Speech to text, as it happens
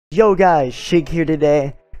Yo guys, Sshig here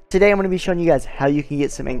today. Today I'm going to be showing you guys how you can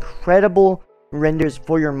get some incredible renders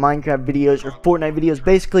for your Minecraft videos or Fortnite videos,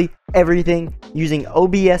 basically everything using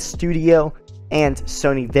OBS Studio and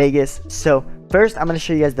Sony Vegas. So first I'm going to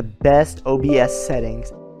show you guys the best OBS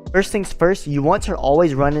settings. First things first, you want to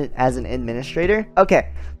always run it as an administrator.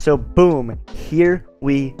 Okay, so boom, here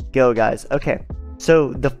we go guys. Okay,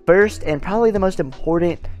 so the first and probably the most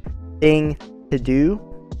important thing to do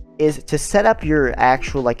is to set up your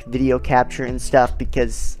actual video capture and stuff,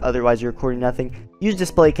 because otherwise you're recording nothing. Use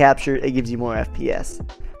display capture, it gives you more FPS.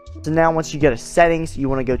 So now once you go to settings, you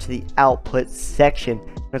want to go to the output section.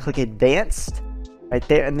 You're going to click advanced right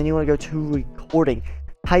there, and then you want to go to recording.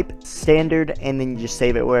 Type standard, and then you just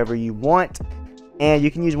save it wherever you want. And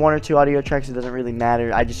you can use one or two audio tracks, it doesn't really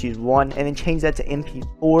matter. I just use one, and then change that to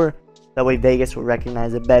MP4. That way Vegas will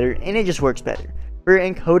recognize it better, and it just works better. For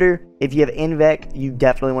your encoder, if you have InVec, you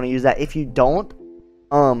definitely want to use that. If you don't,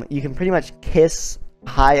 you can pretty much kiss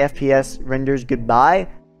high FPS renders goodbye,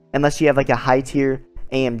 unless you have a high tier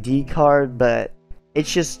AMD card, but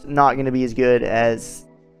it's just not going to be as good as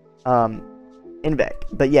InVec.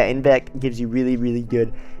 But yeah, InVec gives you really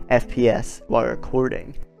good FPS while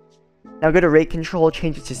recording. Now go to rate control,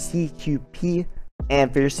 change it to CQP,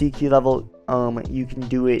 and for your CQ level, you can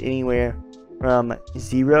do it anywhere from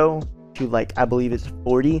 0 to I believe it's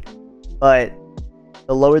 40, but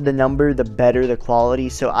the lower the number, the better the quality.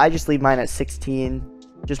 So I just leave mine at 16.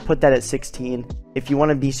 Just put that at 16. If you want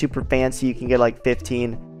to be super fancy, you can get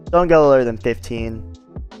 15. Don't go lower than 15,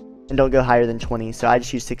 and don't go higher than 20. So I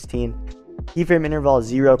just use 16. Keyframe interval is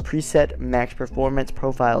 0. Preset max performance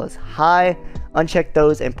profile is high. Uncheck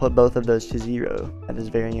those and put both of those to 0. That is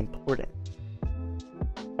very important.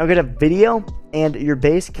 Now go to video, and your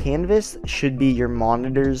base canvas should be your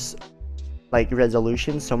monitor's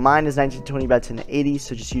resolution. So mine is 1920 by 1080,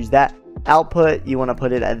 so just use that. Output, you want to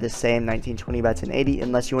put it at the same 1920 by 1080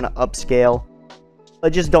 unless you want to upscale,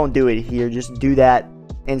 but just don't do it here. Just do that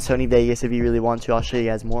in Sony Vegas if you really want to. I'll show you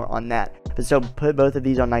guys more on that. But so put both of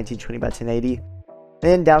these on 1920 by 1080.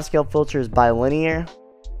 Then downscale filter is bilinear.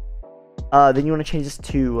 Then you want to change this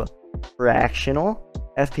to fractional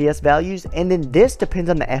FPS values, and then this depends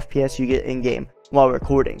on the FPS you get in game while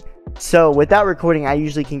recording. So without recording, I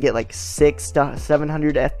usually can get 600 to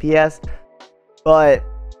 700 FPS, but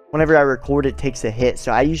whenever I record, it takes a hit.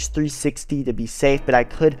 So I use 360 to be safe,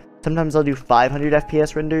 but sometimes I'll do 500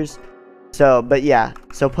 FPS renders. So, but yeah,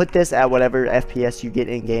 so put this at whatever FPS you get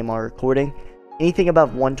in game while recording. Anything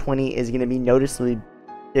above 120 is going to be noticeably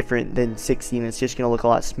different than 60, and it's just going to look a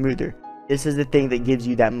lot smoother. This is the thing that gives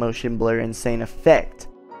you that motion blur insane effect.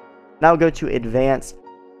 Now go to advanced,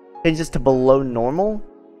 change this to below normal,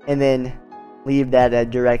 and then leave that at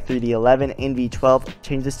direct 3D11. NV12,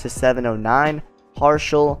 change this to 709,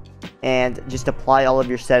 partial, and just apply all of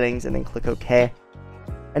your settings and then click OK.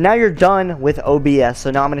 And now you're done with OBS. So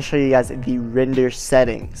now I'm going to show you guys the render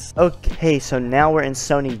settings. Okay, so now we're in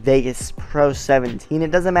Sony Vegas Pro 17. It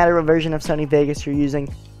doesn't matter what version of Sony Vegas you're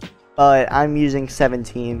using, but I'm using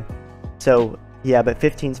 17. So yeah, but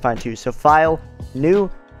 15 is fine too. So file, new.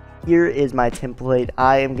 Here is my template.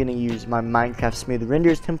 I am going to use my Minecraft Smooth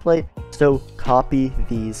Renders template, so copy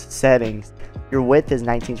these settings. Your width is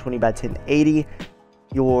 1920 by 1080.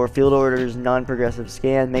 Your field order is non-progressive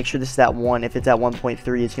scan. Make sure this is at 1. If it's at 1.3, it's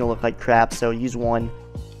going to look like crap, so use 1.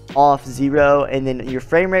 Off 0, and then your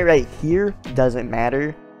frame rate right here doesn't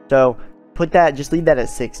matter. So put that, just leave that at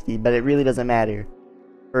 60, but it really doesn't matter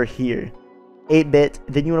for here. 8-bit,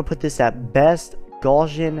 then you want to put this at best.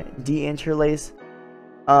 Gaussian deinterlace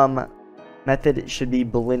method should be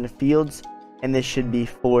blend fields, and this should be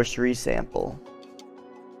force resample.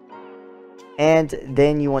 And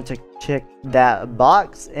then you want to check that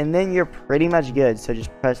box, and then you're pretty much good. So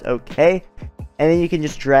just press OK, and then you can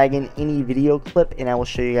just drag in any video clip, and I will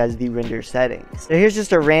show you guys the render settings. So here's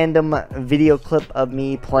just a random video clip of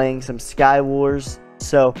me playing some Sky Wars.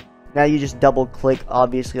 So now you just double click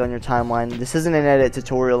obviously on your timeline. This isn't an edit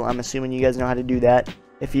tutorial, I'm assuming you guys know how to do that.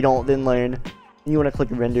 If you don't, then learn. You want to click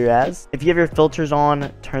render as. If you have your filters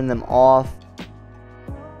on, turn them off.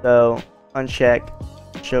 So uncheck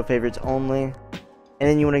show favorites only, and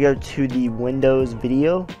then you want to go to the Windows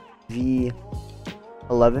Video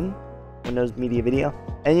V11, Windows Media Video,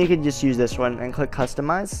 and you can just use this one and click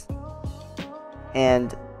customize.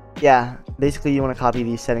 And yeah, basically you want to copy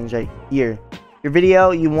these settings right here. Your video,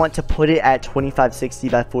 you want to put it at 2560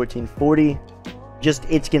 by 1440. Just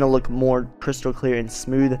it's gonna look more crystal clear and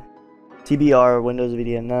smooth. TBR, Windows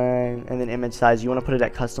Video 9, and then image size, you want to put it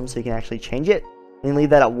at custom so you can actually change it. And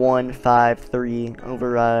leave that at 153,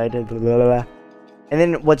 override, blah, blah, blah. And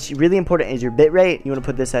then what's really important is your bitrate. You want to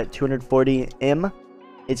put this at 240 M.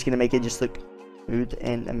 it's gonna make it just look smooth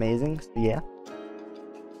and amazing. So yeah.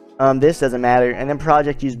 This doesn't matter, and then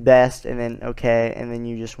project use best, and then okay, and then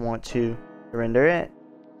you just want to render it,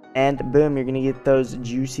 and boom, you're gonna get those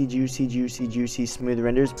juicy smooth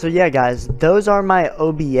renders. So yeah guys, those are my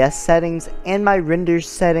OBS settings and my render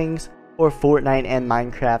settings for Fortnite and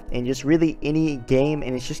Minecraft, and just really any game,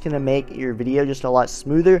 and it's just gonna make your video just a lot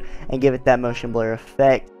smoother and give it that motion blur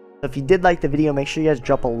effect. So if you did like the video, make sure you guys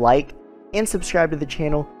drop a like and subscribe to the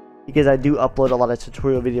channel, because I do upload a lot of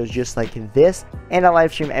tutorial videos just like this, and I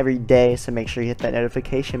live stream every day, so make sure you hit that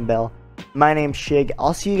notification bell. My name's Sshig.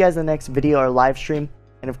 I'll see you guys in the next video or live stream,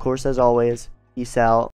 and of course, as always, peace out.